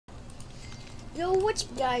Yo, what's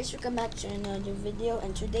up guys, welcome back to another video,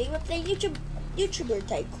 and today we're playing YouTuber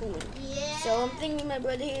Tycoon. Yeah. So I'm playing with my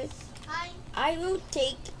brother here. Hi. I will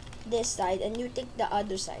take this side and you take the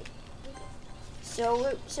other side.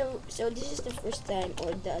 So this is the first time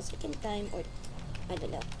or the second time, or I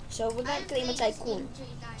don't know. So we're gonna claim a tycoon.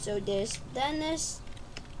 So there's Dennis,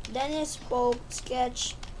 Pope,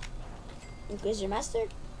 Sketch, Inquisitor Master.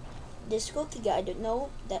 This cookie guy, I don't know,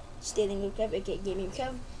 that stealing your Kev, aka Gaming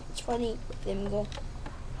Kev. It's funny. Flamingo,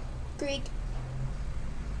 Creek,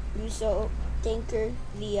 Russo, Tinker,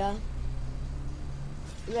 Leah,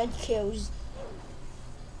 Red Kills,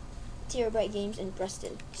 Terabyte Games, and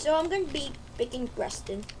Preston. So I'm gonna be picking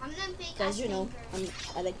Preston I'm gonna pick because you know Tinker.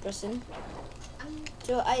 I like Preston.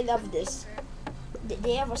 So I'm I love this.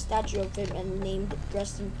 They have a statue of him and named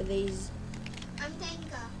prestonplayz. I'm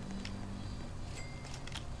Tinker.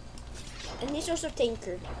 And he's also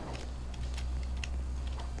Tinker.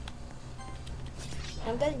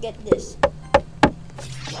 I'm gonna get this.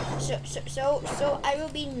 So I will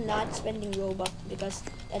be not spending Robux because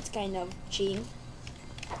that's kind of cheap.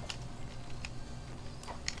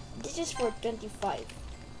 This is for 25.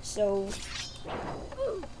 So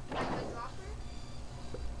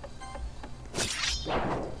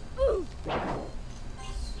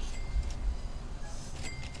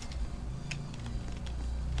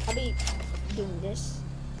I'll be doing this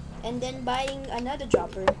and then buying another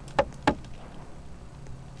dropper.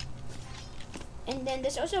 And then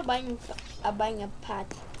there's also buying a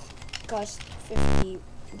pat, cost $50,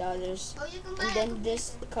 Oh, you can buy and then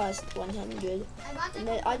this cost 100, and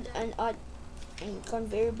then odd and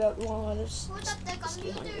conveyor belt was Hold up, the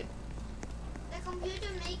computer. 300. The computer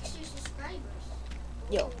makes you subscribers.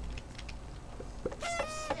 Yo,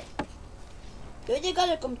 you got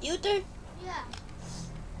a computer? Yeah.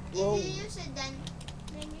 Whoa. If you use it, then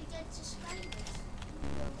you get subscribers.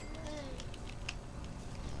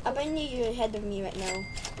 Apparently you're ahead of me right now.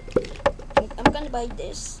 I'm gonna buy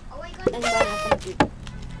this Oh my god. and buy a computer. I'm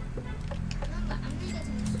gonna get this.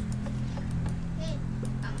 Hey,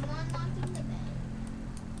 I'm unlocking the bed.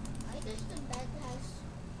 Why does the bed have?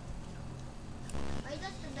 Why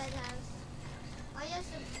does the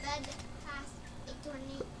bed have a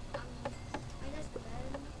 20? Why does the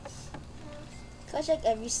bed have? Cause like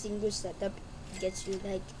every single setup gets you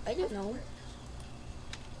like, I don't know.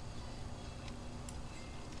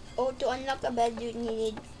 Oh, to unlock a bed you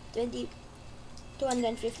need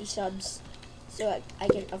 250 subs. So I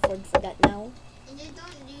can afford for that now. And you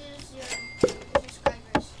don't use your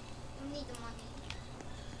subscribers. You need the money.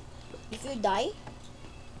 If you die,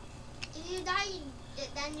 If you die,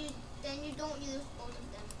 then you don't use both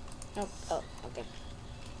of them. oh okay.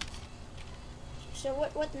 So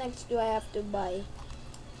what next do I have to buy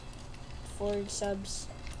for subs?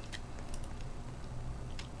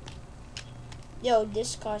 Yo,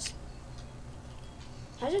 this cost.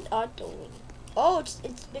 How's it auto? Oh, it's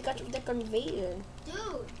because of the conveyor.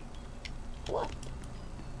 Dude, What?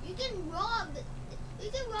 you can rob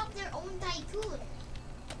their own tycoon.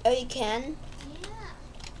 Oh, you can, Yeah.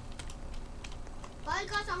 But it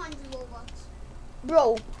costs 100 Robux.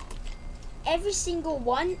 bro. Every single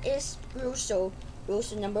one is Russo.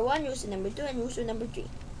 Russo number 1, Russo number 2, and Russo number 3.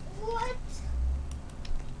 What?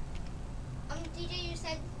 DJ, you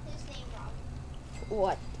said his name wrong.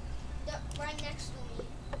 What? Right next to me.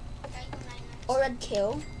 Tycoon right next. Or Red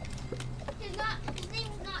Kill. His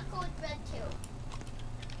name's not called Red Kill.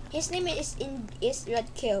 His name is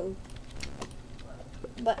Red Kill.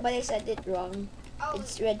 But I said it wrong. Oh,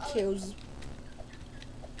 It's Red Kills.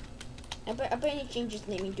 Apparently changed his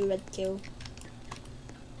name into Red Kill.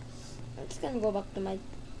 I'm just gonna go back to my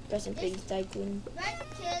prestonplayz tycoon. Red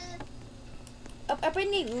Kill.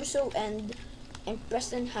 Apparently Russo and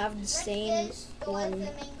Preston have the same Red Kill stole one.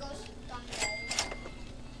 Flamingo's thumbnail.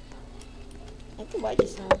 I can buy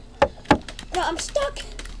this now. No, I'm stuck.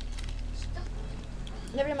 Stop.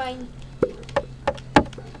 Never mind. I'm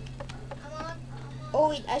on. Oh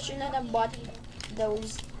wait, I should not have bought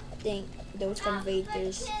those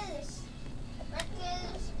conveyors. Red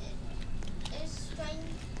Kills is trying.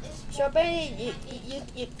 So apparently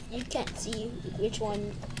you can't see which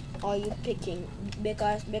one are you picking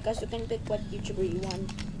because you can pick what YouTuber you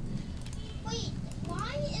want. Wait,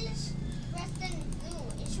 why is Preston blue?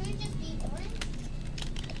 It should just be orange.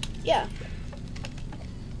 Yeah.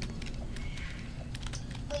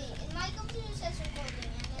 Wait, in my computer it says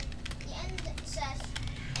recording, and then the end says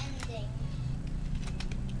ending.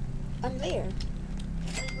 And where? Wait,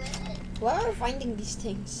 where is it? Where are we finding these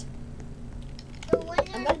things? The winner.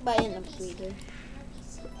 I'm gonna buy an in the PC. upgrader.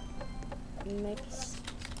 In my PC.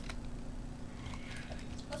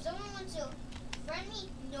 Oh, someone wants to friend me?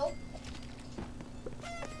 Nope.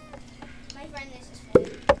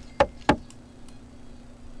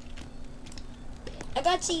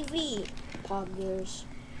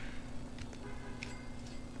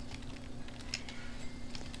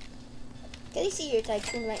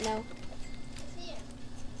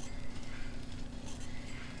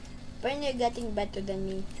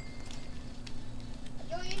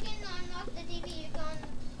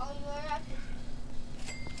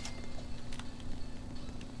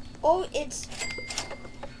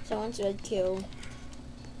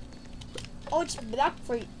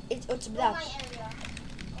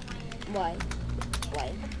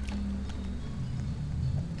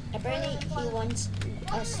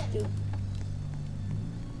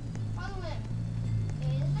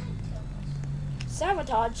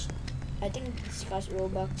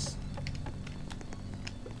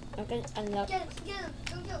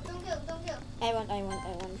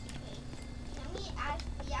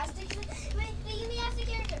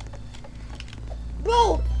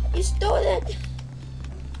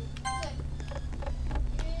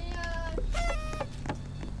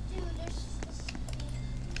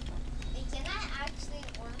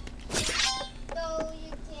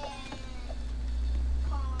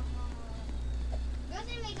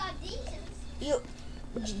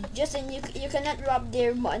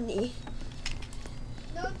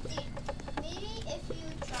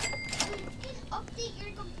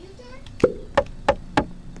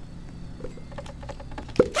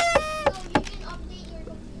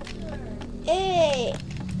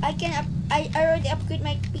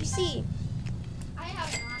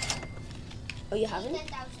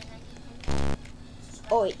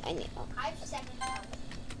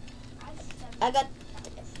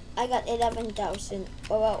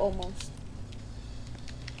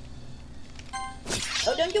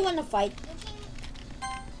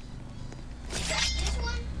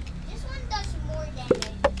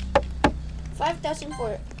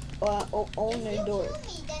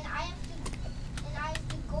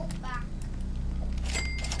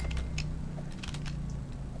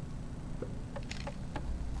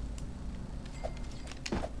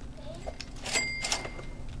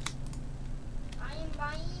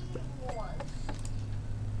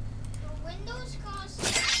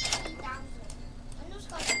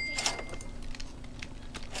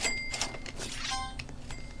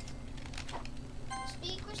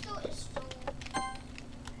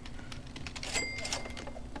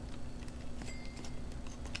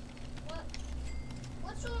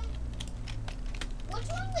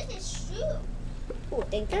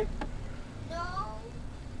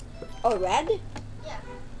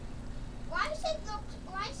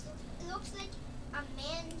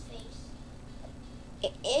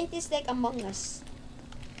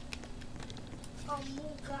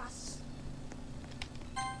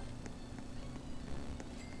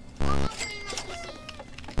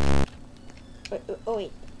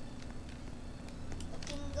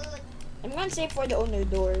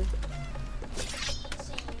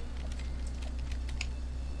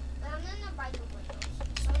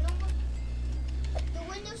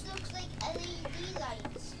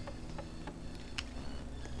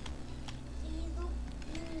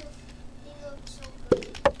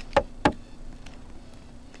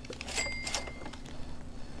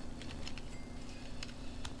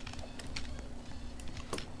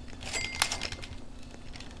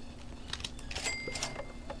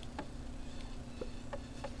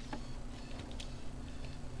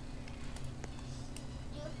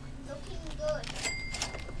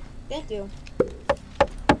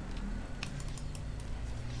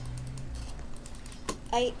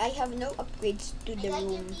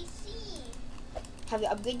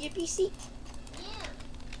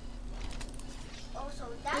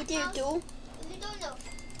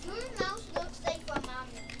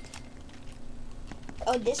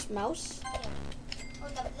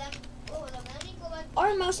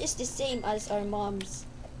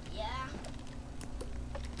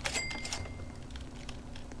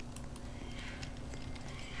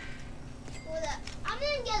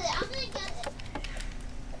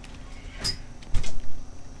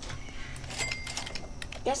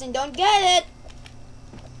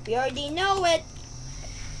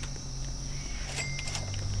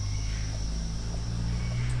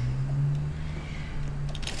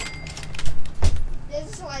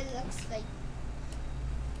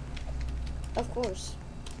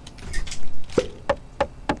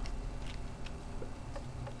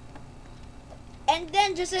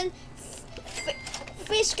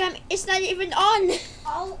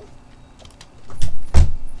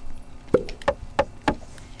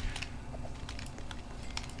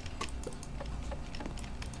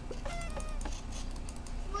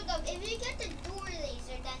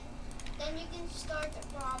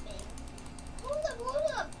 Hold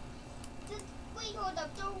up. Wait, hold up.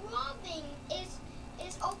 The robbing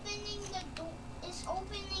is opening the door. Is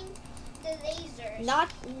opening the lasers. Not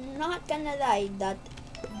gonna lie, that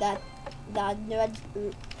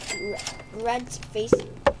red's face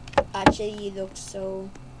actually looks so.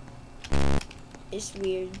 It's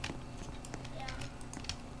weird. Yeah.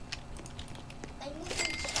 I move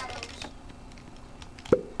in shadows.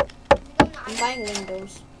 I'm buying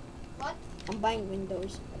windows. What? I'm buying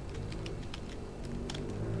windows.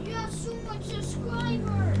 You have so much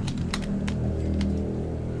subscribers.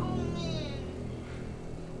 Oh man.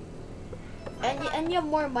 And you have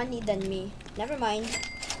more money than me. Never mind.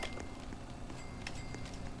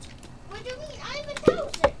 What do you mean? I have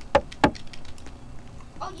 1,000.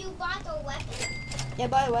 Oh, you bought a weapon? Yeah,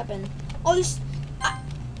 buy a weapon. Oh,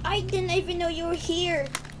 I didn't even know you were here.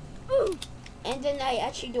 And then I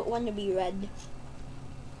actually don't want to be red.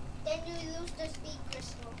 Then you lose the speed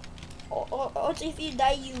crystal. Also, if you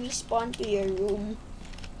die, you respawn to your room.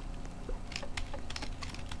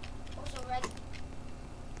 Also red.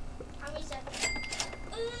 How many seconds?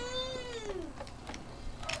 Ooh.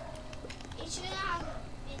 It should have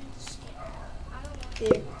been scared. I don't know.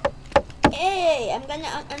 Here. Hey, I'm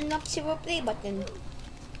gonna unlock silver play button.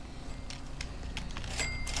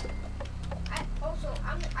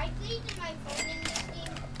 I played in my phone in this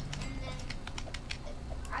game, and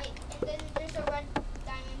then there's a red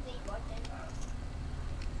diamond play button.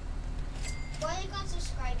 But I got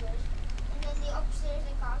subscribers, and then the upstairs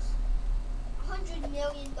it costs $100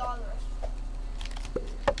 million.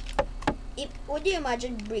 Would you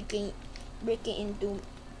imagine breaking into?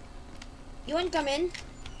 You want to come in?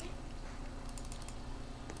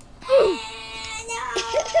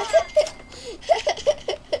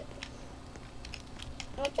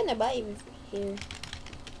 What can I buy here?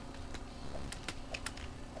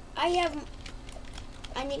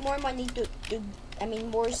 I need more money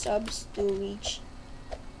more subs to reach.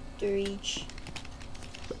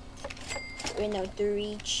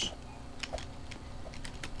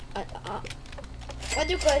 What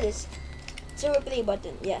do you call this? Silver play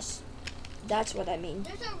button. Yes, that's what I mean.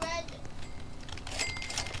 There's a red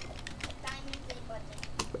diamond play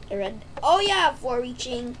button. The red. Oh yeah, for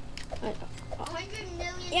reaching. 100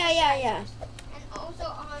 million. Yeah. And also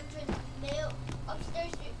 100 mil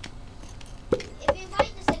upstairs. If you buy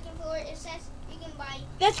the second floor, it says you can buy.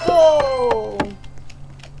 Let's go. If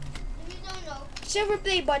you don't know. Silver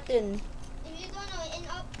play button. If you don't know,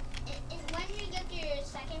 when you get to your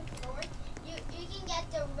second floor, you can get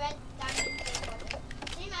the red diamond play button.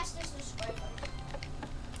 Same as the subscribers.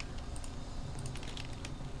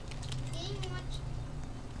 Getting much.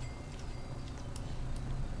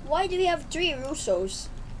 Why do we have 3 Russos?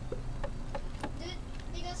 Dude,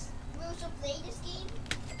 because we also play this game.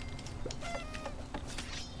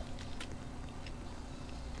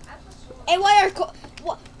 I have a sword. Hey, what are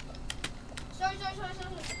what? Sorry. I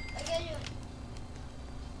get you.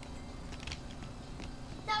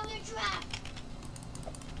 Now you're trapped.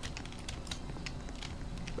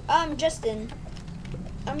 Justin.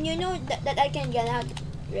 You know that I can get out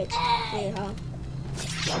right here, huh?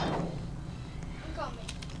 I'm coming.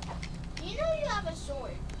 You know you have a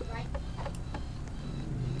sword, right?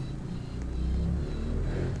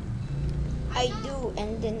 I do,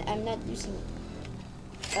 and then I'm not using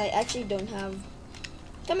it. I actually don't have.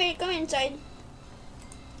 Come here, come inside.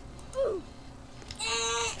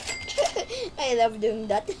 I love doing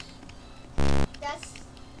that. That's.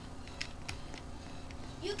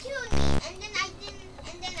 You killed me, and then I did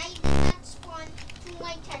not spawn to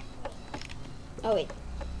my checkpoint. Oh wait,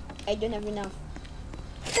 I don't have enough.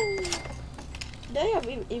 Do I have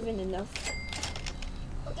even enough?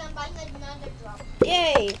 Okay, I'm buying another drop.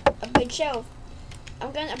 Yay! Upgrade shelf.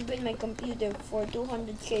 I'm gonna upgrade my computer for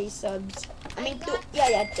 200k subs. I mean,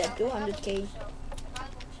 200k.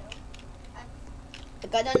 I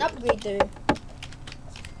got an upgrader. You're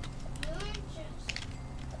just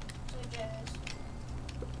so jealous.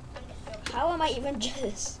 I'm just joking. How am I even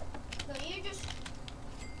jealous? No, you keep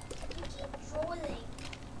trolling.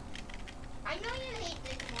 I know you hate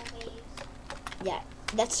this movies. Yeah,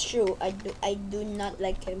 that's true. I do not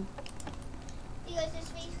like him. Because his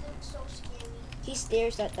face looks so scary. He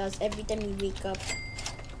stares at us every time we wake up.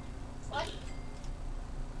 What?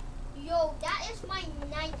 Yo, that is my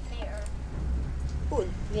nightmare. Who?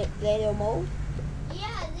 Little Mo?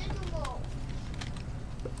 Yeah, Little Mo.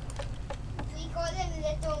 We call him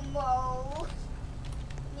Little Mo.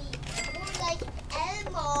 More like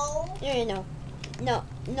Elmo. No.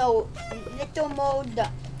 Little Mo.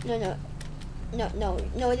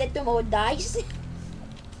 No. Little Mo dies.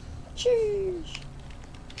 Cheers.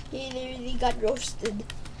 He literally got roasted.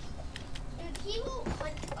 Dude, He will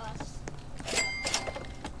hunt us.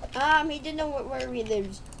 He didn't know where we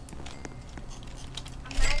live.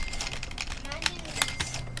 Imagine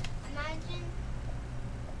this. Imagine.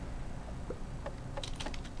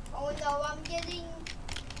 Oh no, I'm getting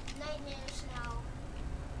nightmares now.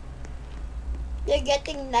 You're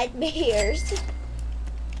getting nightmares.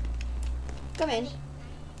 Come in.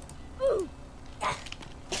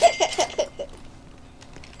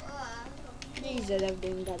 Please, I love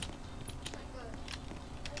doing that.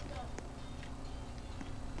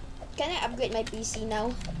 Can I upgrade my PC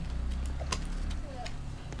now?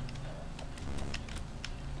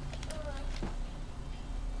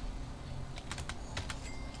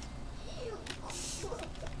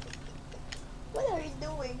 What are you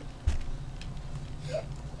doing?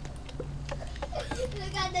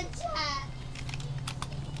 Look at the chat.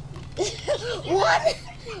 What?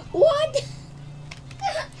 What?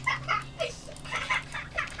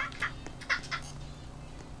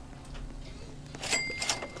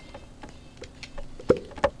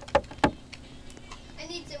 I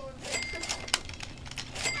need to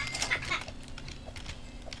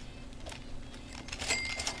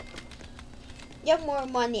You have more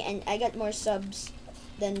money and I got more subs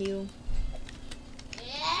than you.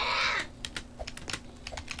 Yeah.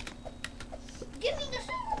 Give me the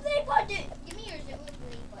silver play button. Give me your silver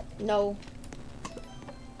play button. No.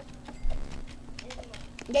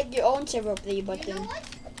 Get your own silver play button. You know what?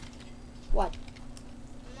 What?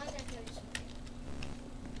 I'm not gonna tell you something.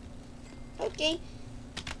 Okay.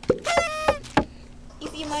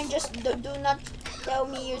 If you mind, just do not tell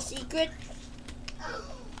me your secret.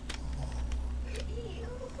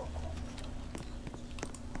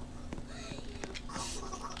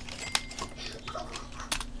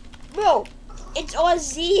 Bro, it's all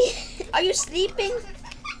Z. Are you sleeping?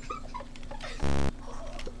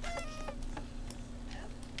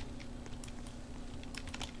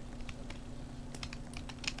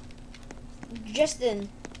 Justin,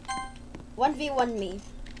 1v1 me.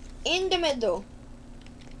 In the middle.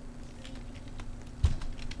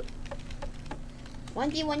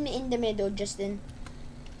 1v1 me in the middle, Justin.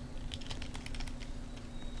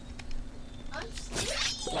 I'm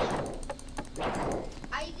sleeping.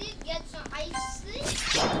 I did get some. I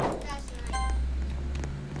slept last night.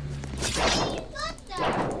 You got that.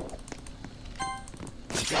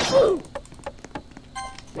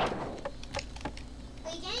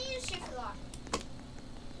 Wait, can you use shift lock?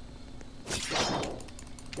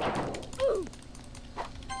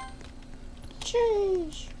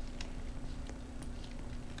 Change.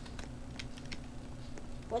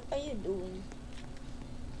 What are you doing?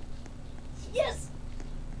 Yes.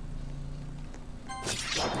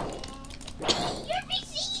 Your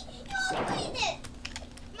PC, you upgraded it.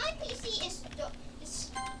 My PC is.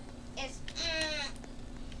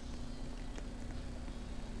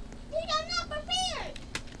 Dude, I'm not prepared.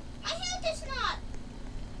 My health is not.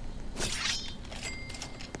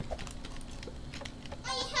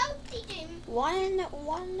 My health, TJ.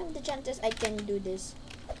 One of the chances I can do this.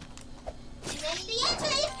 And then the answer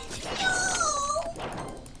is no.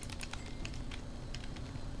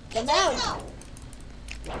 Come It's out.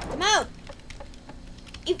 no. Come out.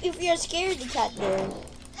 If you're scared, the cat there.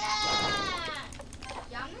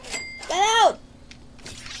 Yummy. Get out.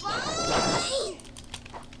 Fine.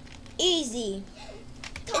 Easy.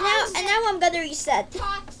 And Toxic. now I'm gonna reset.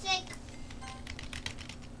 Toxic.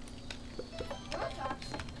 You're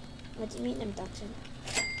toxic. What do you mean I'm toxic?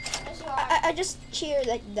 Yes, you are. I just cheer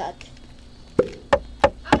like that.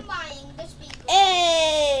 I'm buying the speaker.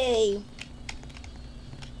 Hey!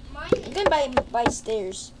 Mine I'm is, gonna buy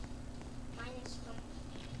stairs. mine is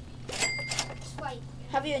That's white.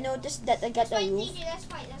 Have you noticed that I got That's a white, roof? TJ. That's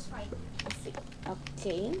white. That's white.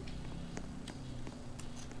 Okay.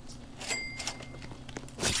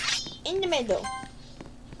 In the middle.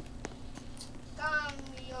 Come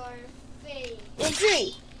your face. In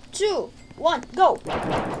 3, 2, 1, go! Boom,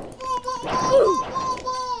 boom, boom, boom, boom,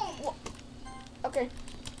 boom. Okay.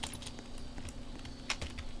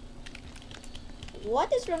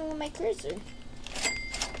 What is wrong with my cursor?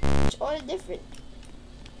 It's all different.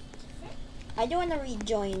 I don't want to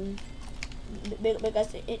rejoin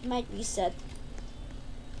because it might reset.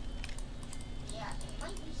 Yeah, it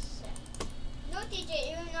might reset. No,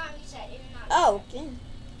 TJ, it will not reset. It will not. Oh, okay.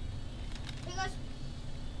 Because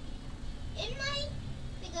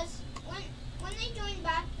when I joined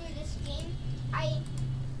back to this game, my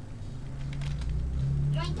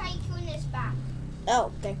tycoon is back.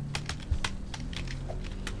 Oh, okay.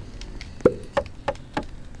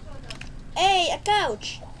 Hold on. Hey, a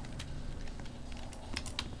couch!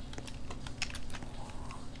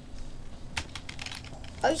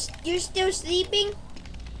 You're still sleeping?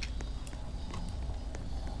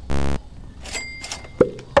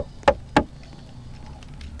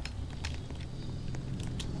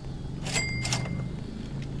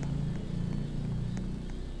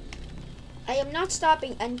 I am not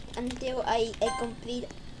stopping until I complete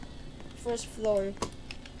first floor.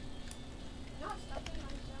 Not stopping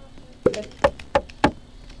myself. Okay.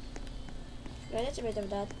 Yeah, that's a bit of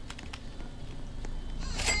that.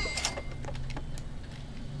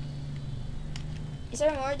 Is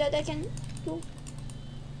there more that I can do?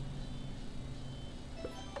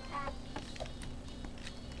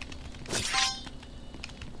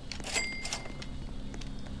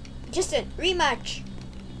 Justin, rematch.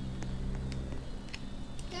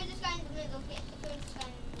 Throw this guy in the middle. Okay, throw this guy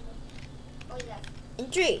in the middle. Oh, left. In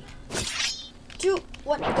 3, 2,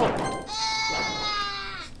 1, go.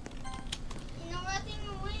 You're running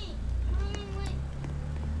away. Running away.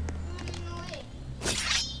 Running away.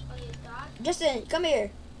 Oh, you dodged? Justin, come here.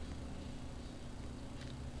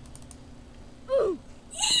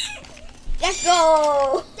 Let's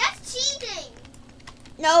go. That's cheating.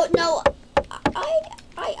 No,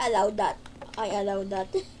 I allowed that. I allowed that.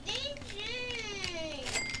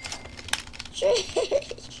 Cheater.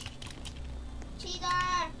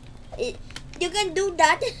 You can do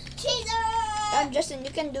that. Cheater. Justin,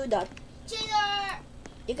 you can do that. Cheater.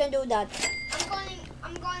 You can do that.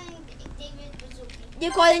 I'm calling David Bazooki.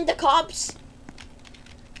 You're calling the cops?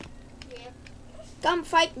 Yep. Come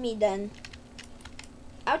fight me then.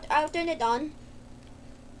 I'll turn it on.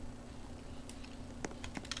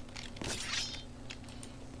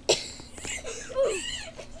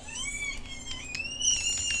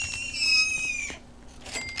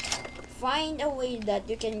 Find a way that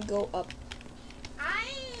you can go up.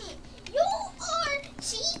 You are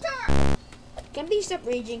cheater. Can we stop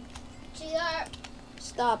raging? Cheater.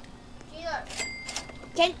 Stop. Cheater.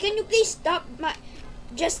 Can you please stop my?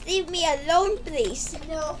 Just leave me alone, please.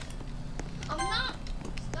 No. I'm not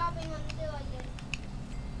stopping until I get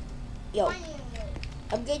Yo, find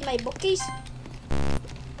you. upgrade my bookcase. I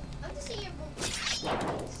want to see your book.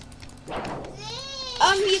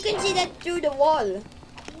 You can see that through the wall.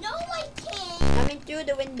 No, I can't. I mean through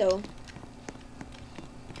the window.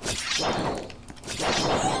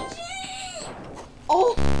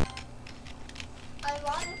 Oh, I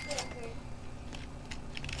want a clicker.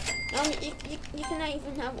 you cannot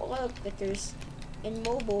even have all clickers in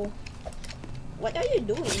mobile. What are you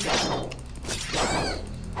doing?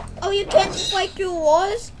 Oh, you can't fight through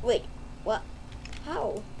walls? Wait, what?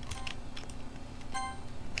 How?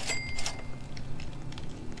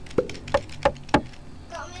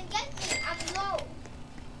 Come and get me. I'm low.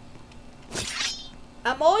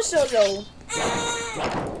 I'm also low.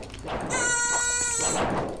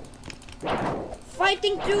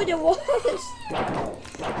 Fighting through the walls.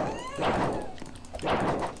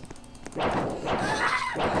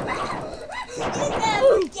 You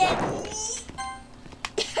never get me.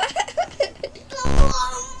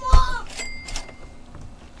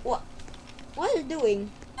 What are you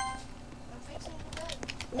doing? I'm fixing the bed.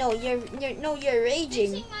 No, you're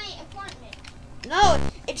raging. Fixing my apartment. No,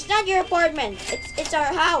 it's not your apartment. It's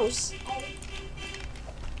our house. Oh.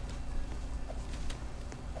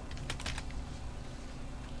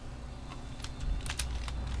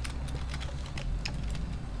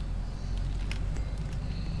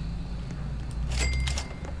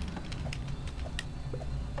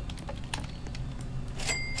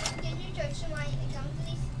 Can you charge my account,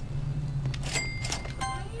 please?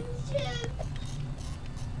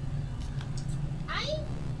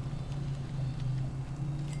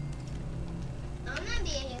 I'm not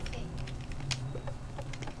being AFK.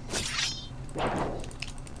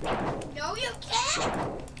 No, you can't.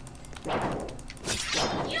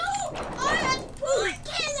 You are a food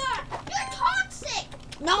killer. You're toxic.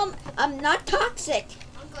 No, I'm not toxic.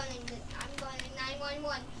 I'm calling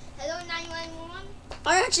 911. Hello, 911.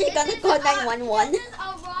 I'm actually gonna call 911. This is a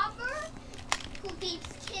robber who keeps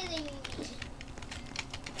killing me.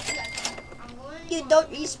 Yes, I'm going. You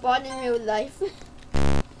don't respawn in real life.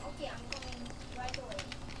 Okay, I'm going right away.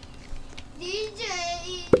 DJ,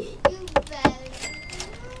 you better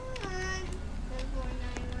run before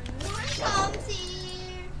 911 comes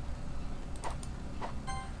here.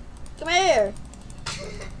 Come here.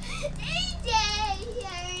 DJ,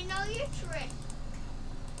 I know your trick.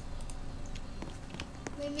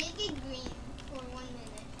 We make it green for 1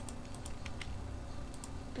 minute.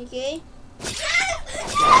 Okay. Yes!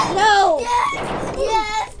 No.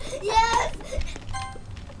 Yes! Yes!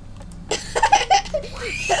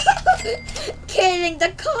 Killing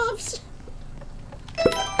the cops.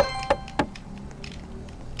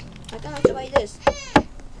 I cannot try this.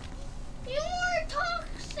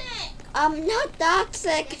 I'm not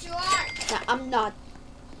toxic. Yes, you are. No, I'm not.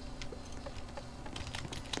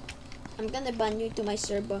 I'm gonna ban you to my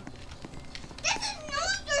server. This is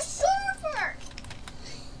not your server.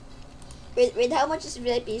 Wait, how much is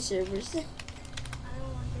VIP servers? I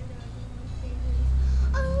don't want to do it.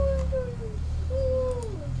 I don't want to do it.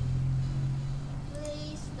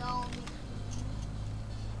 Please don't.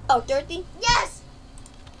 Oh, 30? Yes.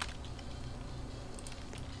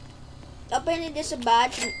 Apparently there's a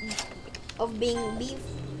badge of being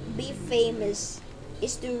be famous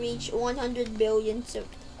is to reach 100 billion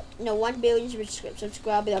 1 billion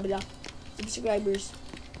subscribers.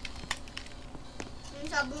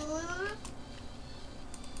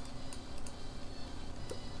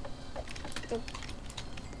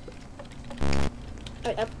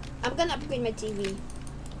 Alright, I'm gonna upgrade my TV.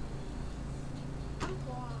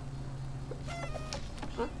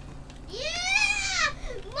 Huh? Yeah!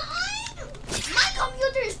 My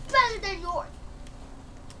computer is better than yours.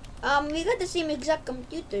 We got the same exact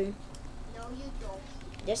computer. No, you don't.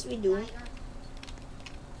 Yes, we do. Liar.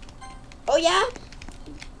 Oh yeah,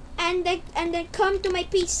 and then come to my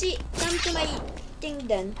PC. Come to my thing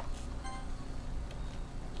then.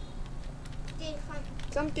 Okay, fine.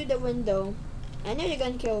 Come to the window. I know you're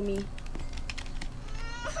gonna kill me.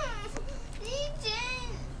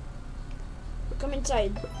 Ethan. Come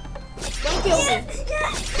inside. Don't kill me.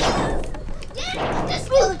 Yes, this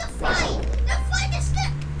was the fight. The fight is the.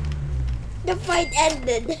 The fight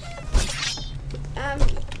ended.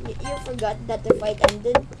 You forgot that the fight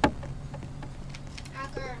ended,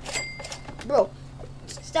 Hacker. bro.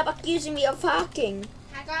 Stop accusing me of hacking,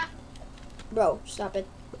 Hacker. bro. Stop it.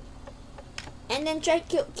 And then try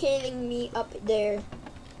killing me up there.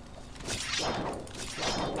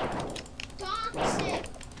 Toxic.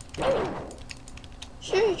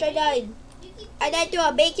 Sure, I died. I died to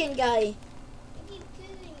a bacon guy. You keep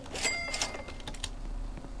killing me.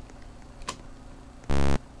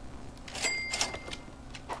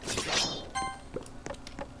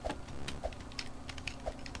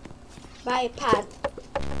 By Pat.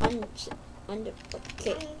 On the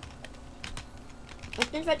okay.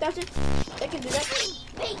 25,000. I can do that.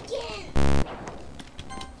 Bacon.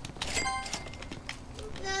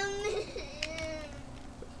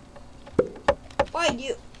 Why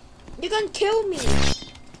you gonna kill me?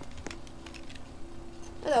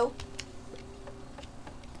 Hello.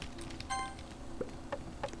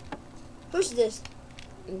 Who's this?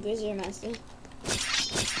 Inquisitor Master.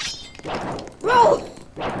 Bro!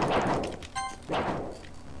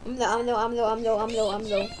 I'm low. You're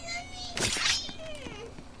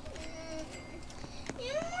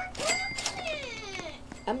more toxic.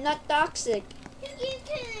 I'm not toxic. You keep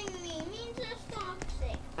killing me. Means it's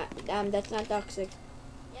toxic. That's not toxic.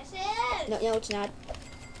 Yes, it is. No, it's not.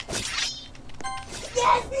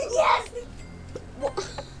 Yes. What?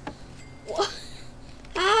 What?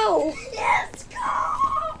 How? Let's go.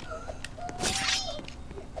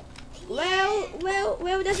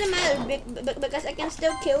 Well, doesn't matter because I can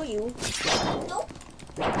still kill you. Nope.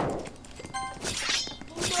 Nope.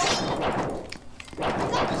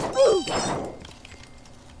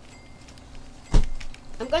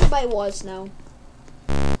 I'm gonna buy walls now.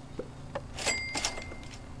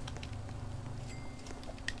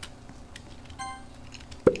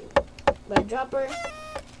 Buy dropper.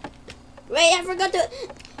 Wait, I forgot to.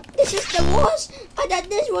 This is the walls. I thought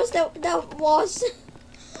this was the walls.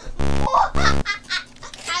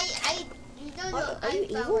 You don't know. Are you I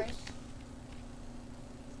evil? powers.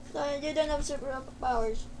 No, you don't have super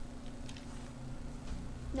powers.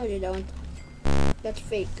 No, you don't. That's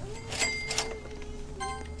fake.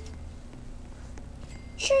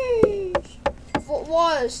 Sheesh.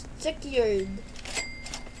 Walls secured.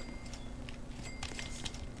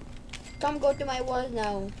 Come go to my wall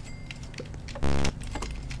now.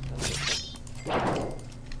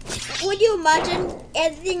 Would you imagine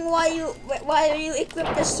editing while you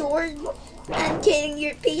equip the sword and killing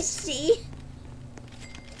your PC?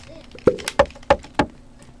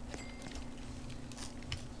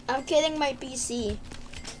 I'm killing my PC.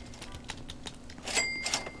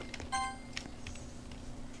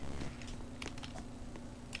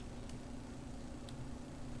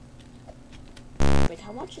 Wait,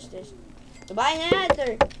 how much is this? To buy an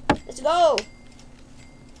editor. Let's go.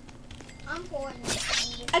 I'm going.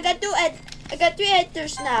 I got two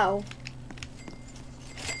editors now.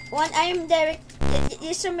 One I'm Derek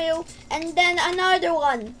Ismail and then another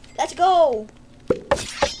one. Let's go.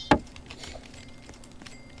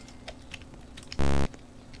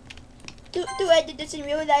 Two editors in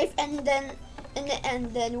real life and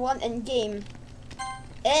then one in game.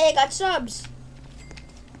 Hey, got subs.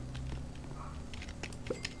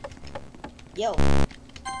 Yo.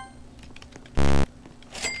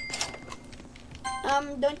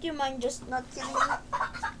 Don't you mind just not killing me?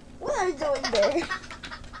 What are you doing there?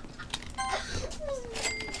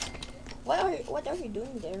 What are you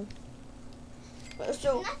doing there?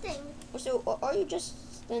 So Nothing. So are you just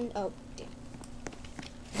stand up? Okay.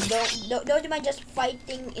 Don't you mind just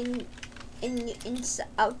fighting in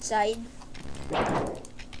outside?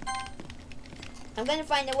 I'm gonna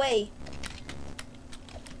find a way.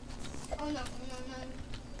 Oh no.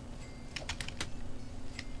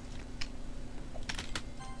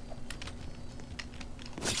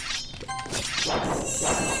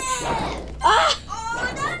 Ah! Oh,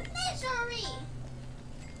 that misery!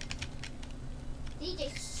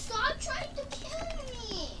 DJ, stop trying to kill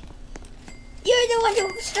me! You're the one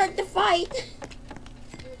who started the fight.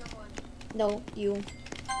 You're the one. No, you.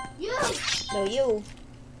 You! No, you.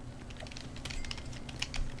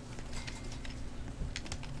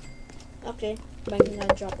 Okay, I'm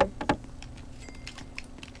gonna drop him.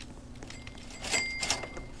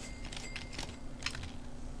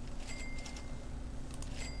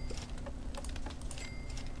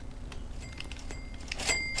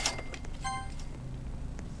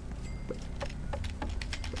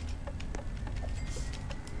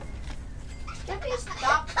 Can you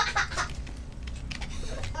stop?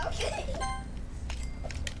 Okay.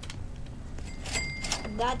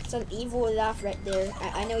 That's an evil laugh right there.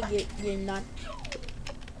 I know you're not.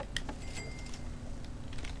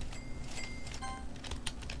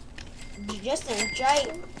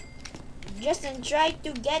 Justin try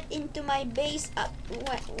to get into my base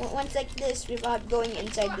once like this without going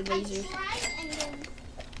inside the lasers. I tried and then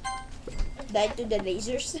Died to the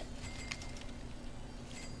lasers.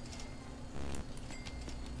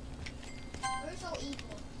 you're so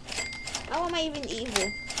evil. How am I even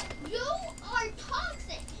evil? You are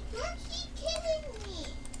toxic. You keep killing me.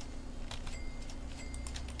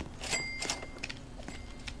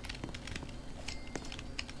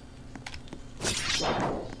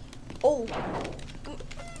 Oh,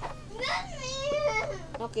 Nothing.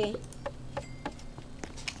 okay.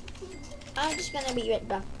 I'm just gonna be right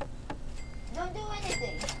back. Don't do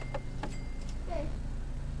anything. Okay.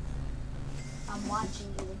 I'm watching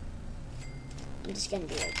you. I'm just gonna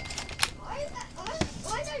be right back.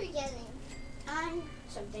 What are you getting?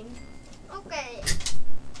 Something. Okay.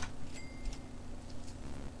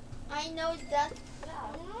 I know that.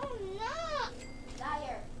 No, no.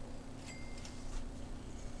 Liar.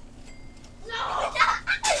 No.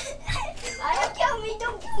 Don't kill me,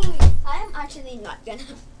 don't kill me. I am actually not gonna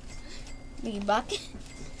be back.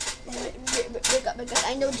 Because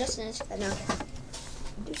I know Justin is gonna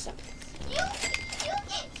do something. You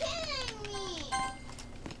keep killing me.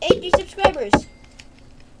 80 subscribers.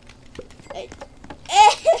 Hey.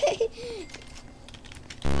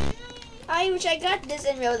 I wish I got this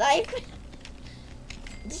in real life.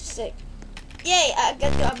 This is sick. Yay, I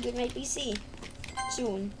got to upgrade my PC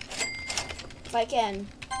soon. If I can.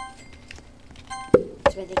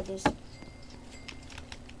 It's ridiculous.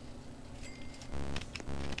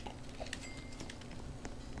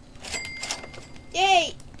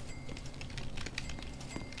 Yay!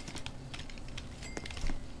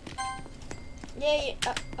 Yay,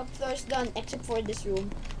 up floor's done except for this room.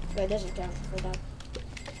 But it doesn't count for that.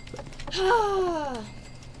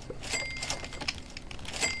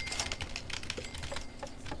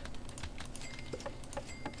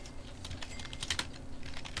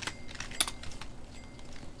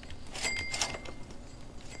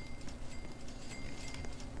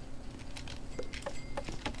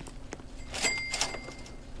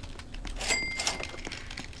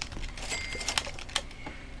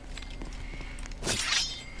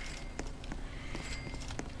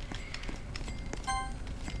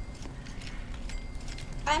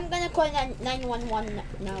 I'm gonna call 911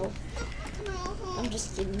 now. I'm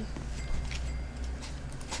just kidding.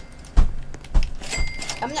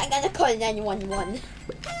 I'm not gonna call 911.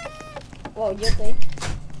 Whoa, you okay?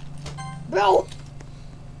 Bro!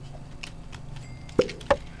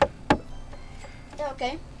 Yeah,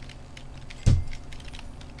 okay.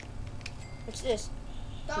 What's this?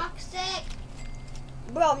 Toxic.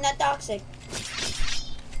 Bro, I'm not toxic.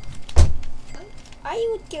 I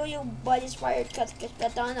would kill you, but it's fired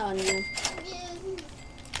katana on you.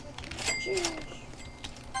 Cheers.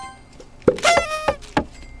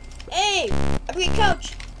 Hey! Upgrade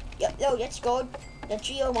couch! Yo, let's go. The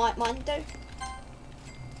trio monitor.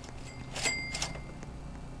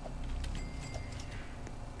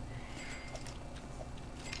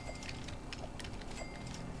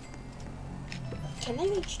 Can I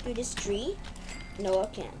reach to this tree? No, I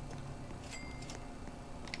can't.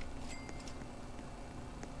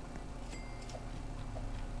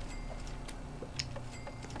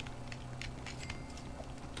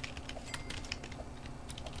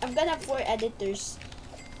 I'm gonna have 4 editors.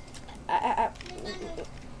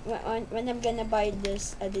 When I'm gonna buy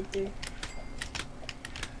this editor.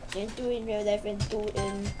 And 2 in real life and 2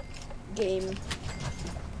 in game.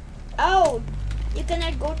 Oh! You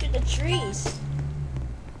cannot go to the trees.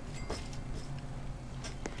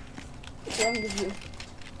 What's wrong with you?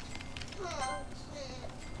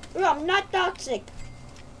 Bro, I'm not toxic.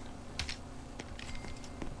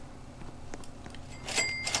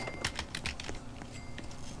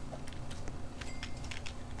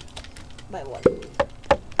 By what?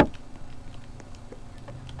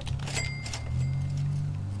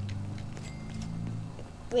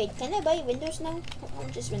 Wait, can I buy Windows now? How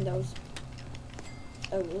much is Windows?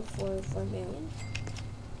 Oh, for 4 million?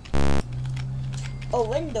 Oh,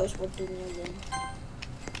 Windows for 2 million.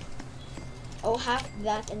 Oh, half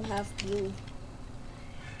black and half blue.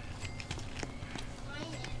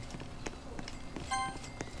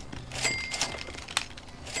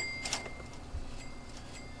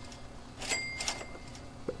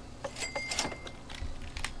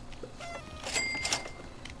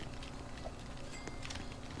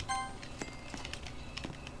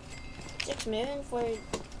 $6 million for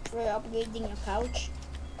upgrading a couch.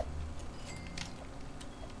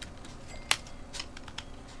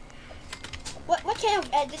 What kind of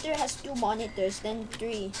editor has 2 monitors, then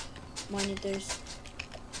 3 monitors?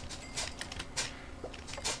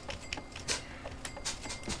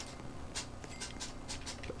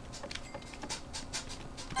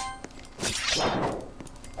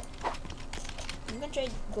 I'm gonna try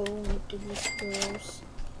going to these girls.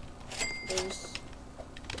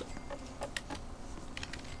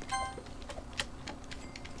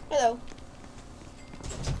 Hello.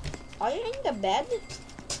 Are you in the bed?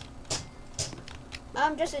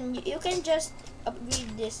 I'm just in. You can just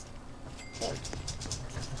upgrade this. There.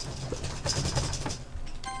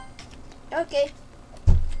 Okay.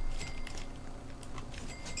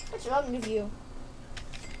 What's wrong with you?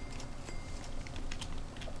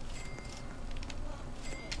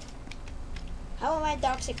 How am I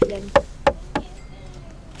toxic then?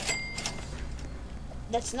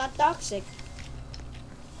 That's not toxic.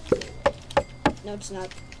 No, it's not.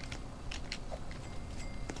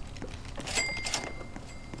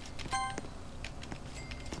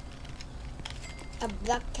 A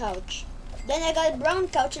black couch. Then I got a brown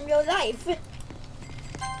couch in real life.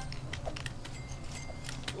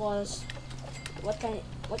 Walls. What kind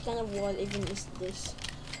of wall even is this?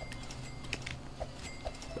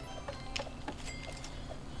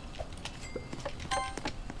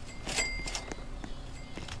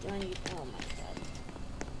 Oh my god.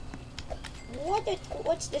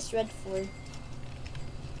 What's this red for?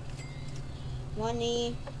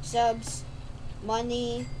 Money, subs,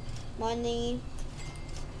 money,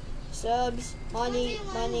 subs, money.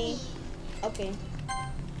 Okay.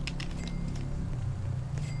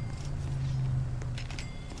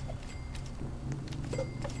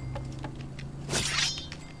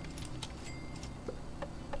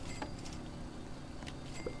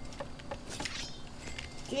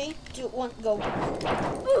 Three, two, one, go.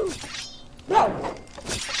 Ooh. Bro.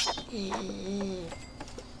 You're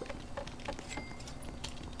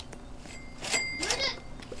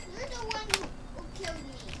the one who killed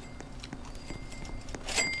me.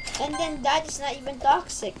 And then that is not even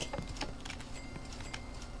toxic.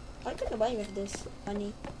 What could I buy with this,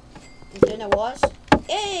 honey? Internal walls?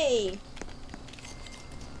 Hey! You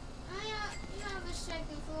have a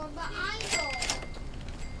second floor, but I don't.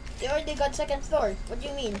 You already got second floor. What do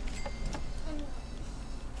you mean?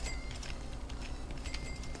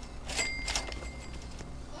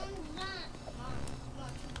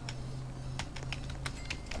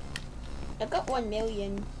 I got 1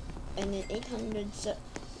 million and then 800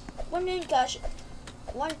 1 million cash,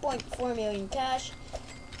 1.4 million cash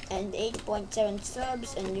and 8.7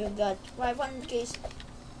 subs, and you got 500k,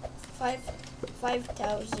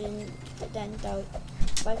 5,000, 10,000,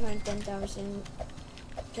 510,000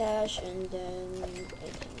 cash, and then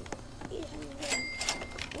 800.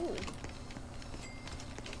 Ooh.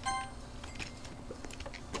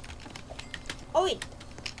 Oh wait,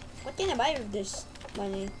 what can I buy with this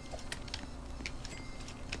money?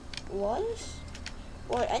 Walls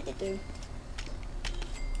or editor?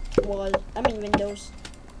 Wall. I mean Windows.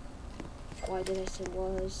 Why did I say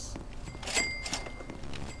walls?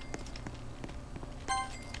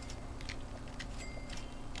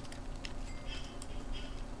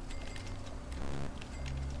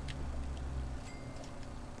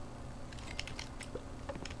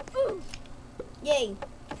 Ooh. Yay!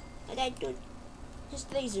 I died to his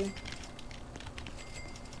laser.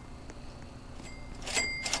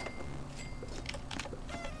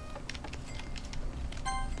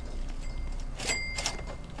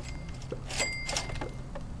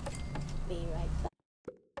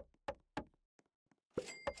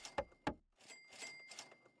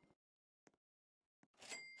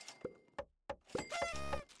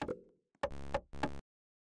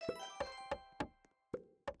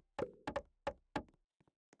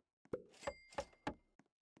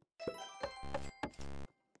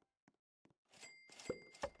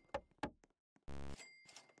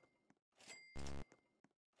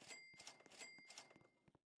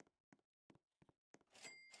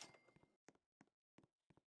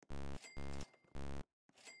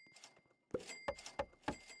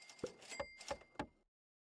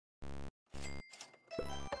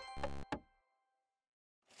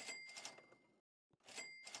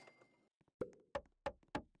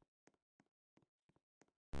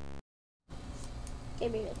 Okay,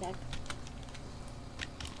 be right back.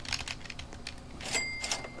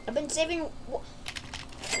 I've been saving.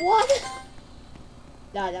 What?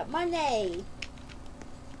 Lot of money.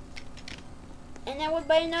 And I would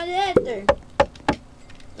buy another editor.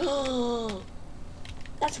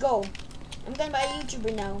 Let's go. I'm gonna buy a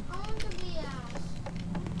YouTuber now. I want to be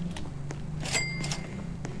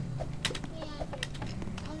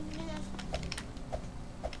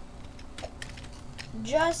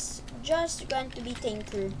Just going to be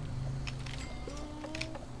Tinker.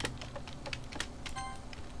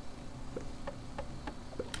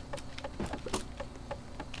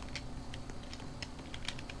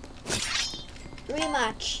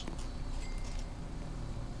 Rematch.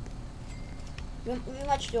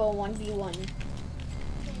 Rematch to a 1v1.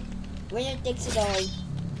 Winner takes it all.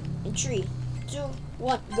 In 3, 2,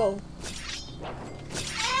 1, go.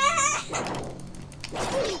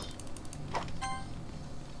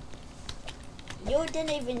 You didn't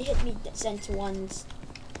even hit me since once.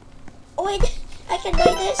 Oh wait, I can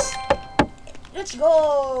buy this. Let's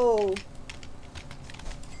go.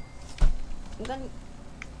 I'm gonna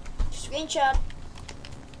screenshot.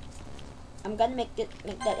 I'm gonna make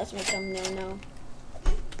that as my thumbnail now.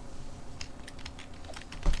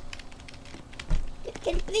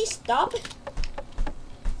 Can you please stop?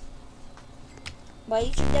 By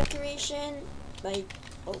YouTube decoration, by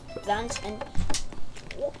plants and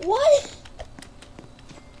what?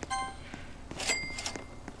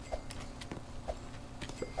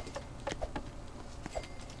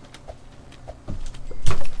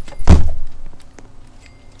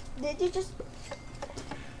 Did you just?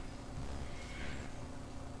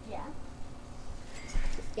 Yeah.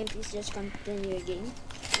 Can please just continue your game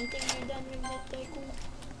until you're done with that tycoon?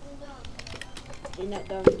 I'm done. You're not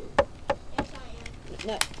done. Yes,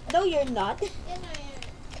 I am. No, you're not. Yes, I am.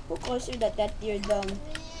 Who calls you that you're dumb?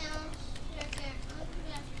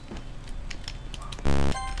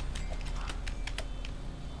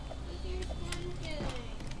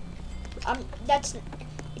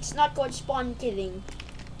 It's not called spawn killing.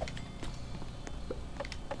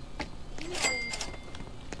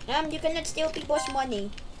 You cannot steal people's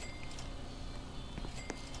money.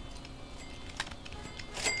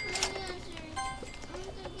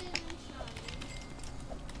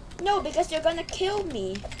 No, because you're gonna kill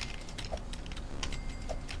me. Look,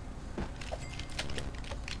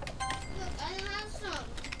 I have some.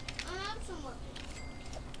 I have some weapons.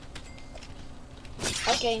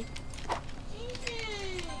 Okay.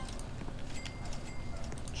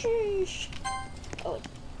 Sheesh. Oh.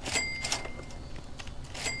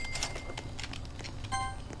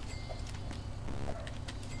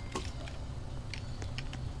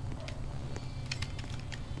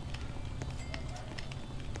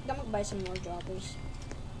 I'm gonna buy some more jobbers.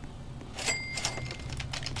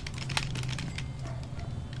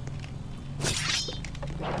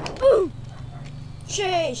 Ooh!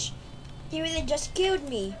 Sheesh! He really just killed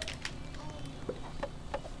me.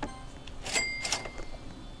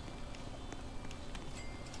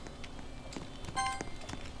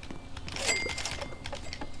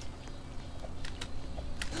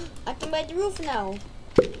 I can buy the roof now.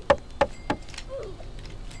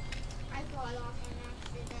 I fall off on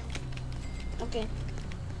accident. Okay.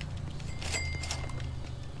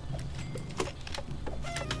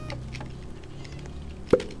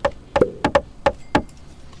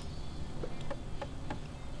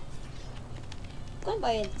 Go and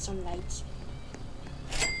buy some lights.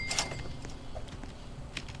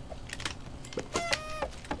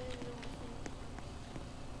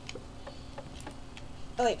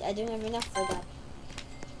 Oh wait, I don't have enough for that.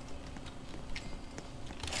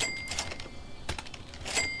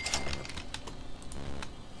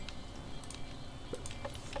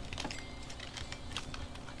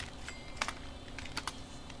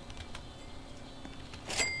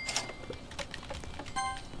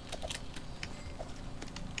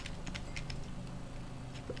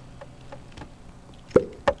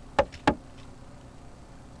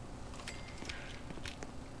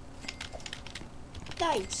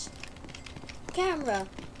 Lights. Camera.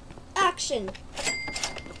 Action.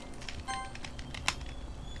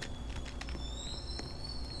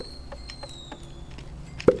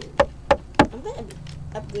 I'm gonna be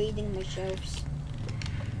upgrading my shelves.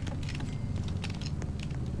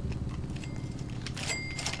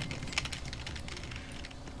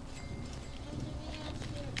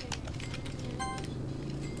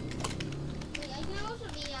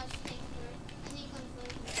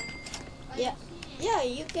 Yeah. Yeah,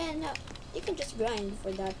 you can just grind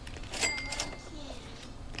for that.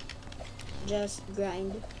 Just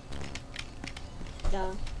grind.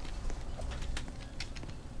 The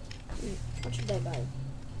What should I buy?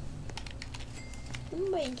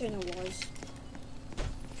 What my internal wars?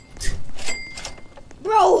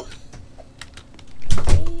 Bro!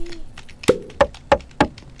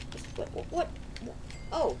 What?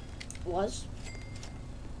 Oh, was?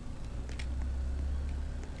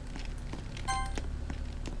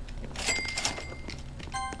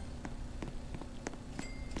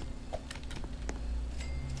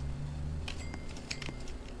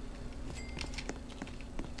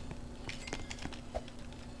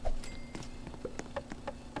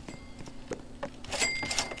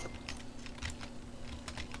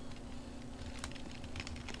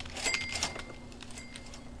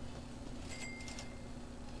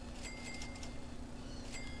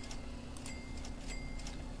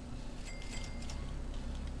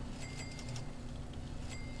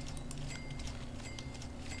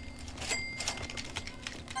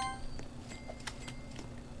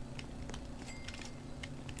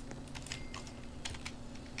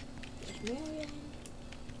 Million,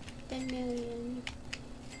 10 million,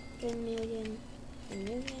 10 million, 10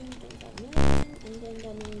 million, 25 million, and then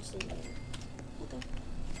that means the million. Okay.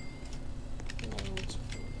 And I want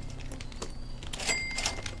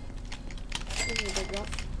this is a bit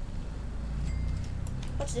rough.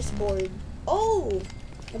 What's this board? Oh!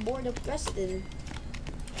 The board of Preston.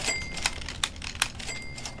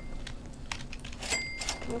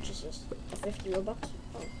 How much is this? 50 Robux?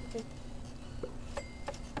 Oh, okay.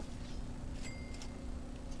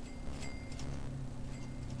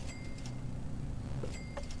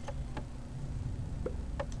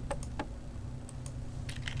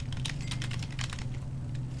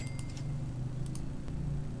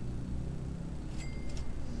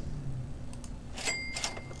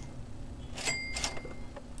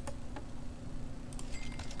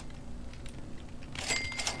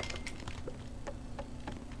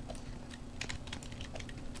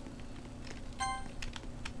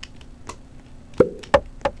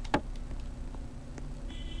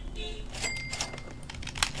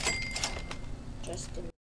 Justin.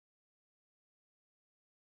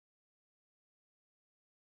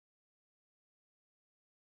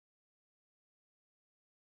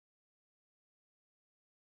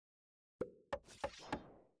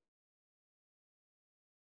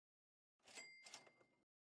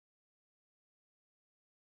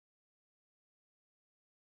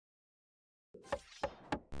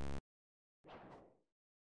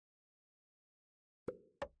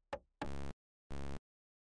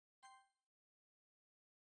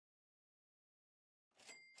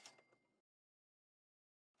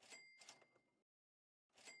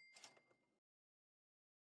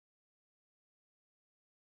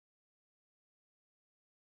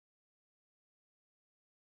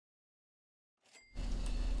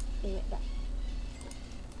 Be right back.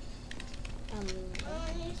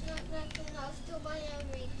 It's not that enough to buy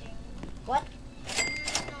everything. What? It's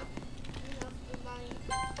not enough to buy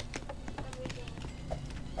everything.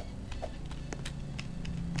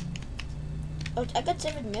 Oh, I got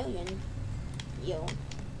 7 million. Yo.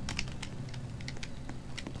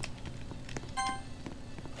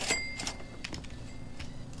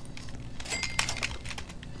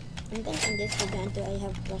 And then in this adventure, I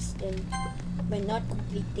have Preston by not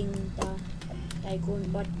completing the Tycoon,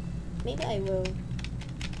 but maybe I will.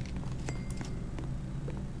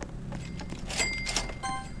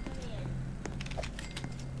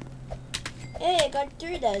 Hey, I got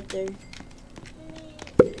 3rd editor.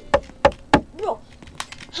 Bro,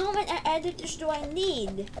 how many editors do I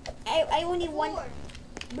need? I only want.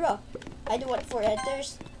 Bro, I do want 4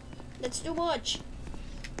 editors. That's too much.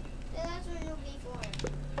 Then that's when you'll be 4.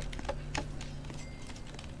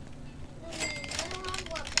 I don't have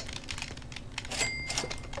weapons.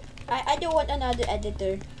 I don't want another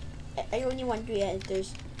editor. I only want 3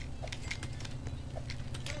 editors.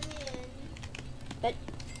 But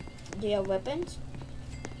do you have weapons?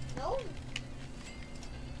 No.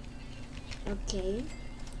 Okay.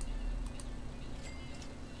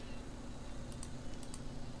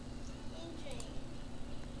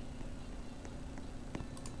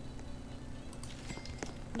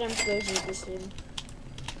 Then I'm closing this room.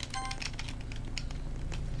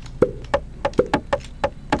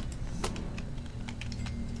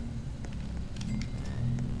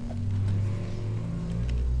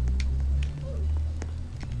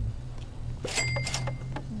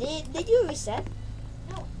 Did you reset?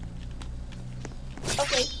 No.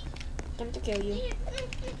 Okay. Time to kill you.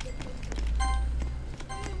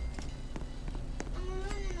 I'm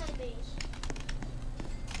running my base.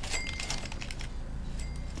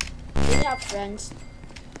 Do you have friends?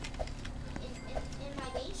 In my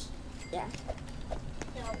base? Yeah.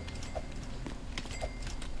 No.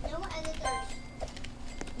 No editor.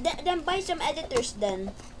 Then buy some editors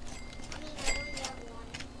then. I mean, I only have one.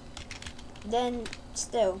 Then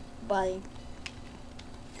still buy.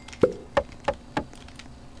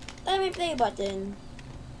 Time and play button.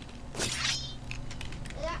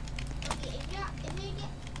 Yeah. Okay, if you get,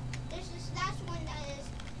 there's this last one that is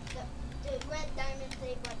the red diamond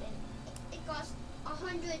play button. It costs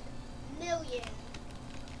 100 million.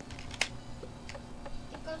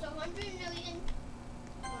 It costs 100 million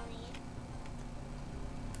money.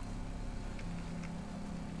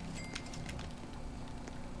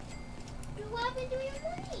 What happened to your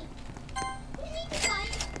money? You need to buy.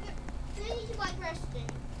 You need to buy Preston.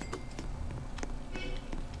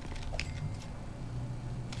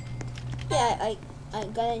 Yeah, I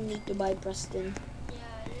gotta need to buy Preston. Yeah,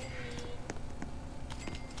 you need.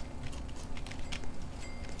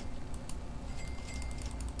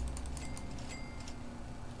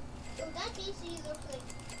 So that PC looks like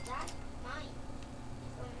that's mine.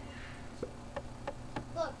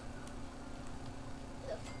 Look.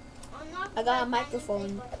 Look. Unlock I got a red diamond microphone.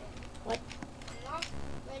 play button. What? Unlock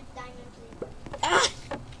red diamond play button. Ah!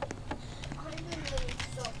 100 million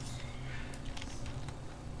subs.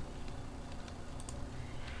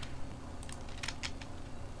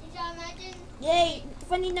 Did you imagine? Yay!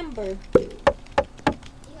 Funny number. You got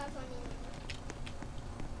funny number.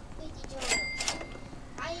 Wait, did you hold on?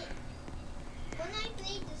 When I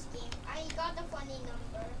played this game, I got a funny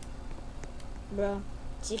number. Bro,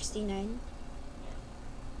 69.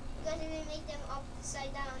 Because if we make them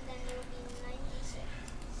upside down, then it will be 96.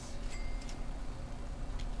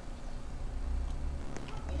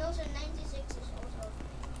 And also 96 is also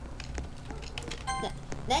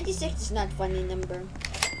 96 is not funny number. I mean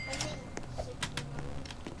 61.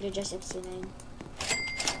 You're just 69.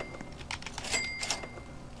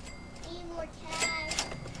 Need more cash.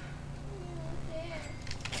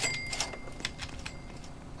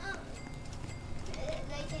 Okay.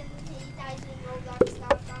 Like he types in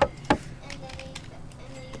Roblox.com and then he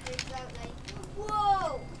figures out like,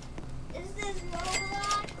 whoa, is this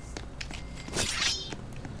Roblox?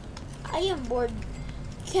 I am bored.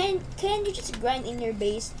 Can you just grind in your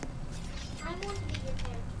base? I want to be your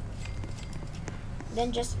character.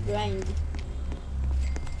 Then just grind.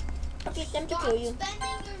 Okay, time to kill you. Stop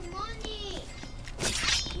spending your money.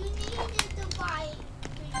 You needed to buy the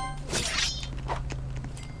YouTuber.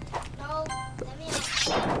 No, let me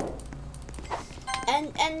out.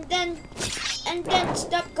 And then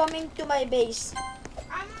stop coming to my base.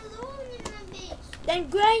 I'm alone in my base. Then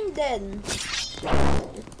grind then. Let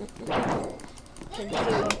me Can kill you.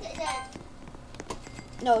 out then.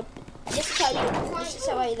 No, this is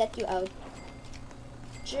how I let you out.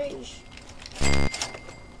 Jeez.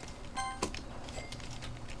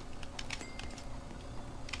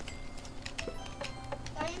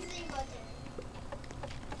 Time play button.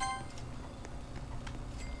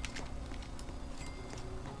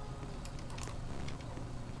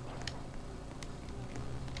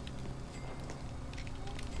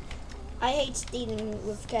 I hate stealing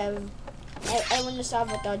with Kev. I want to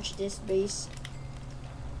sabotage this base.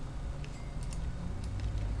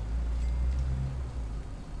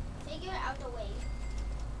 Figure out a way.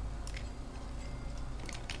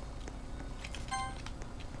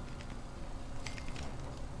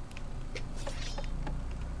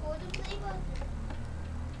 Go to play button.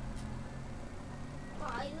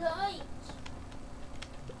 Highlight.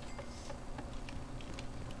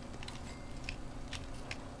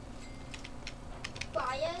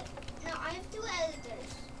 Buy it. Now I have 2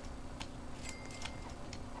 editors.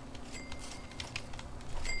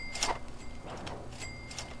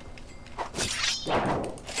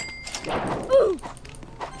 Ooh.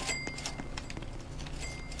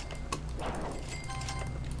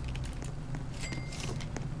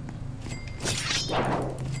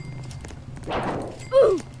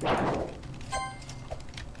 Ooh.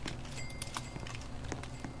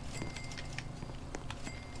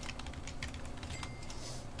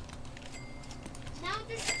 Now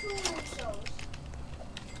there's 2 Rusos.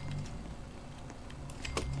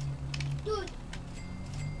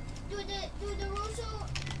 Dude, the Russo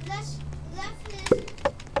left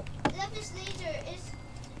his laser is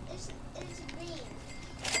green.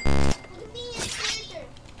 Look at me as character.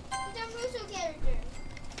 Look at Russo character.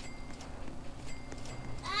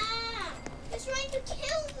 Ah! He's trying to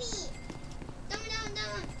kill me.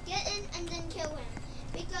 Down. Get in and then kill him.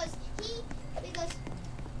 Because he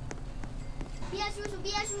has Russo.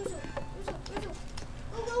 Russo.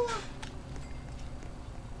 Go.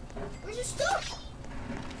 Where's your stuff?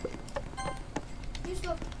 Your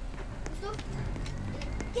stuff.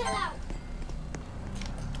 Get out.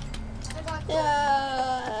 I got caught.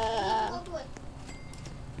 Yeah. Go to it.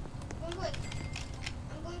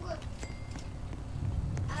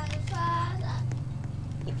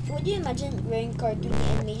 Would you imagine wearing cartoon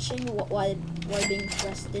animation while being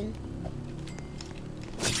Preston?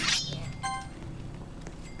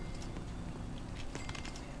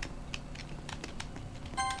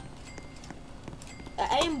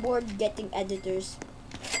 I am bored getting editors.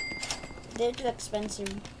 They're too expensive.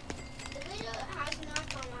 The video has not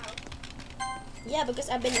come out. Yeah, because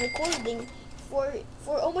I've been recording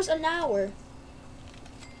for almost an hour.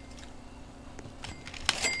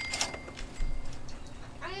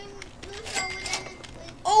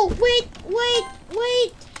 Oh, wait! What?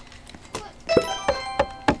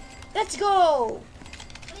 Let's go!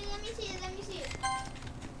 Wait, let me see it. Let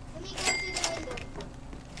me go through the window.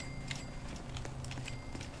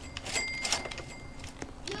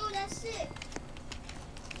 Yo, that's sick.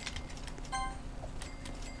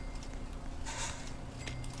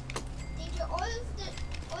 Did you all of the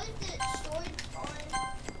swords are?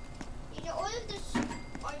 Did you all of the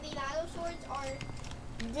battle swords are?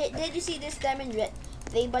 Did you see this diamond red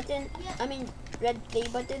play button? Yeah. I mean red play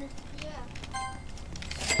button. Yeah.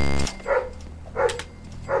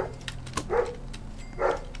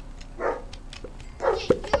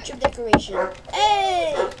 Trip decoration.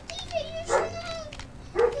 Hey! DJ,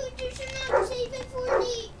 you should not save it for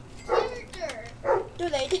the character. Too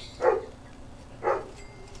late.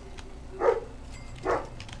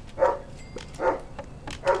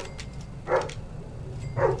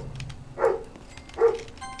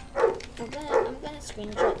 I'm gonna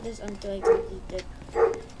screenshot this until I complete it.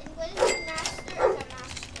 And what is a master? Is a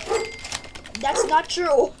master. That's not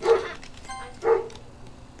true.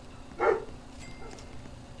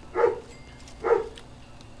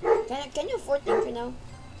 Can you afford thinker now?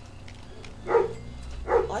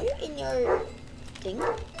 Are you in your thing?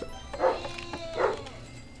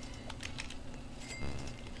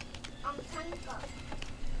 Tanka.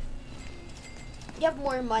 You have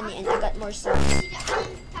more money and I got more subs. Do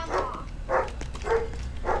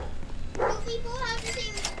people have the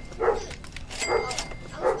same? Oh,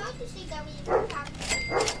 I was about to say that we both have the same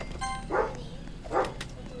money. But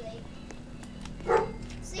too late.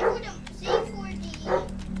 Save for the character. Save for the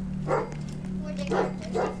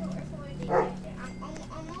character.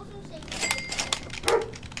 I'm also saving.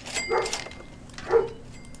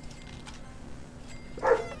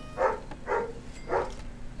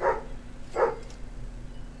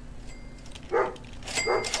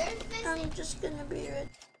 I'm just gonna be right.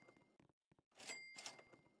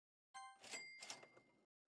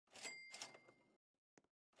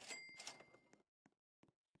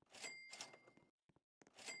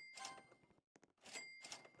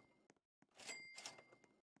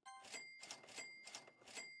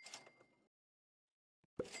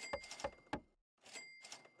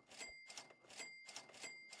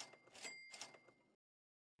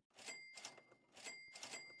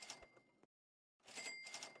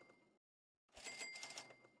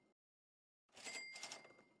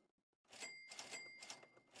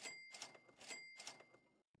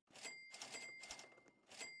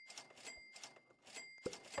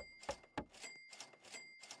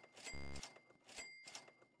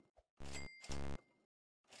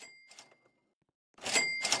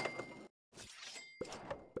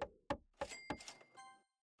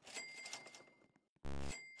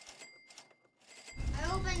 I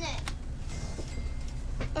opened it.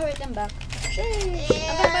 Alright, I'm back. Shit.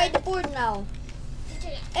 I'm gonna buy the board now.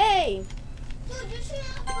 Hey! Dude, you should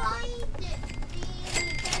not buy the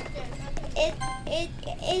character.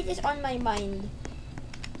 It is on my mind.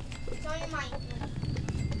 It's on your mind.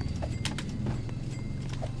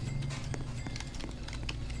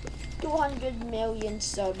 200 million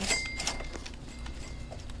subs.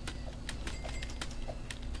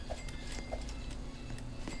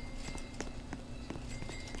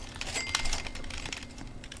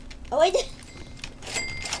 Oh wait. DJ,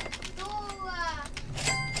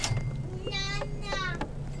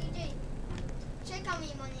 check how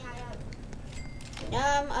many money I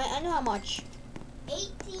have. I know how much. 18.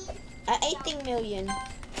 18 million. 19 million.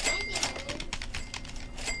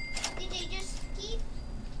 DJ, just keep.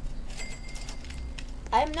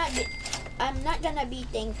 I'm not gonna be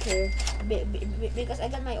Tinker because I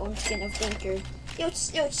got my own skin of Tinker. Yo,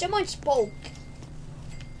 someone spoke.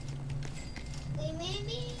 They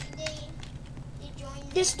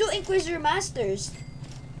joined. There's 2 Inquisitor Masters.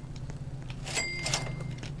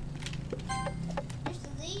 There's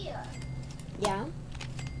Leah. Yeah.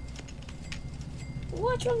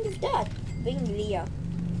 What's wrong with that? Being Leah.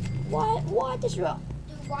 What is wrong?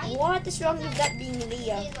 Dude, why? What is wrong with that being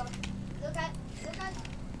Leah? Hey, look at. I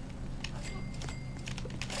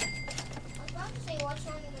was about to say what's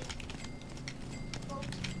wrong with both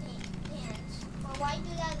hands. But why do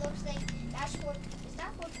that looks like that's for? Is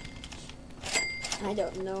that for? I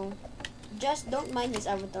don't know. Just don't mind his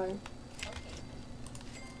avatar. Okay.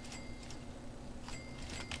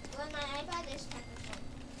 Well, my iPad is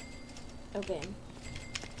 10%. Okay.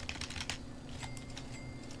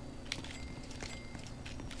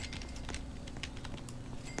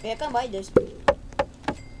 Yeah, I can buy this.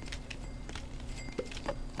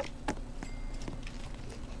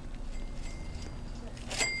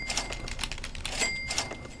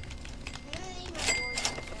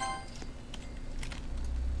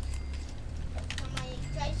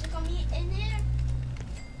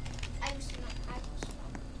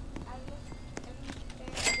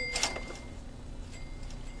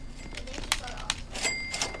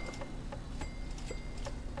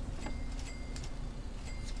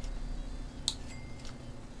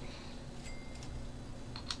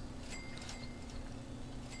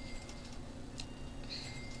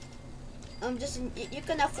 Just you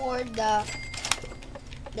can afford the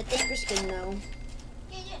tanker skin now.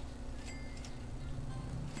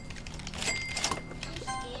 I'm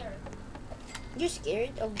scared. You're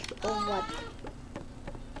scared of what?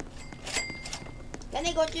 Can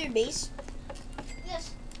I go to your base?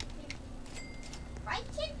 Yes. Why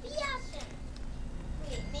can't be awesome?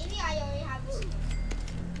 Wait, maybe I already have this one.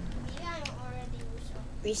 Maybe I'm already used.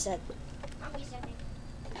 Reset. I'm resetting.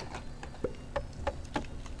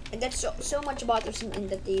 I got so much butters in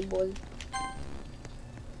the table.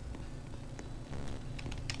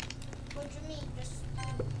 What do you mean? Just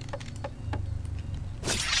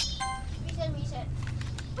reset.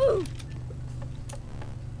 Ooh.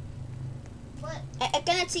 What? I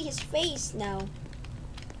cannot see his face now.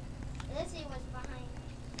 Let's see what's behind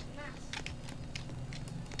the mask.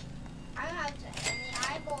 I don't have any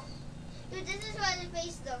eyeball. Dude, this is what the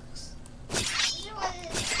face looks. This is what the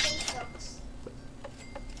face looks.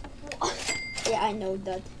 Yeah, I know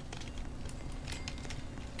that.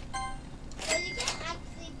 But you can't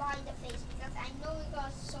actually buy the face because I know it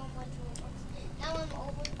costs so much Robux. Now I'm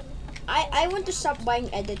over to... I want to stop buying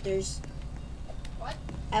editors. What?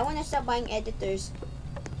 I want to stop buying editors.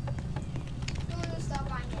 You want to stop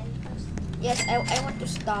buying editors? Yes, I want to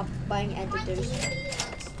stop buying My editors. TV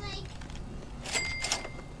looks like...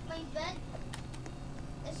 My bed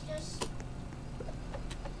is just...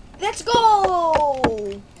 Let's go!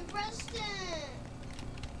 The Preston!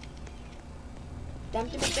 Time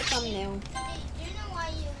to make the thumbnail. Do you know why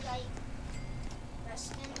you like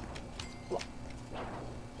Preston? What?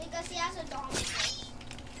 Because he has a dog voice.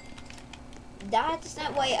 That's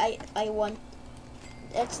not why I want.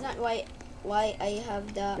 That's not why I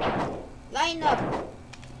have the lineup.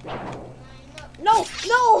 No,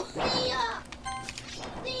 no! Leah!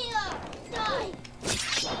 Leah! Die!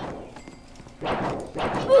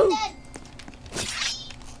 I'm dead!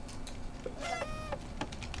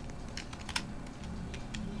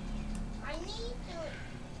 I need to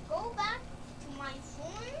go back to my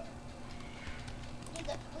phone.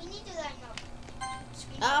 We need to line up.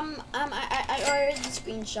 I already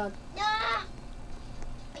screenshot. Nah!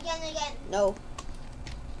 Again. No,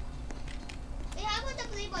 Wait, how about the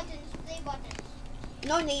play buttons?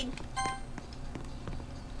 no need.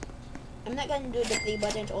 I'm not gonna do the play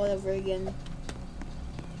buttons all over again.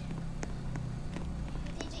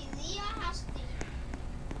 Leah has to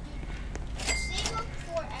save up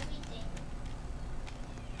for everything.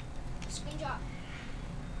 Screenshot.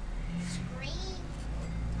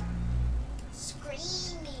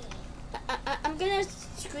 Screaming. I'm gonna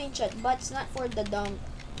screenshot, but it's not for the dump.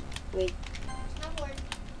 Wait, It's not for...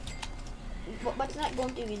 but it's not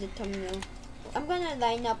going to be the thumbnail. I'm gonna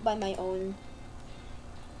line up by my own.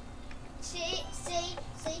 Say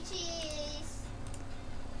cheese.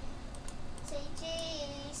 Say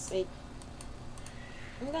cheese. Wait,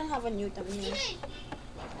 I'm gonna have a new thumbnail. It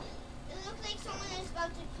looks like someone is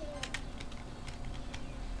about to kill.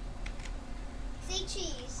 Say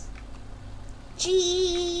cheese.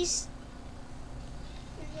 Cheese.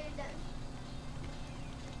 You're done.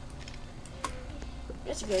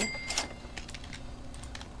 That's good.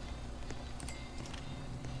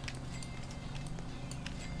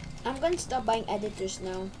 I'm gonna stop buying editors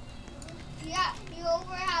now. Yeah, you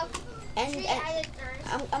over have And- 3 and- editors.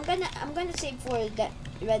 I'm gonna save for that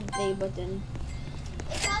red play button.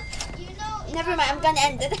 Because you know. Never mind, I'm gonna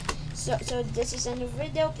end it. So this is a new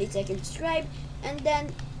video. Please like and subscribe, and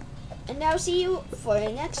I'll see you for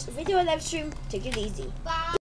the next video live stream. Take it easy. Bye.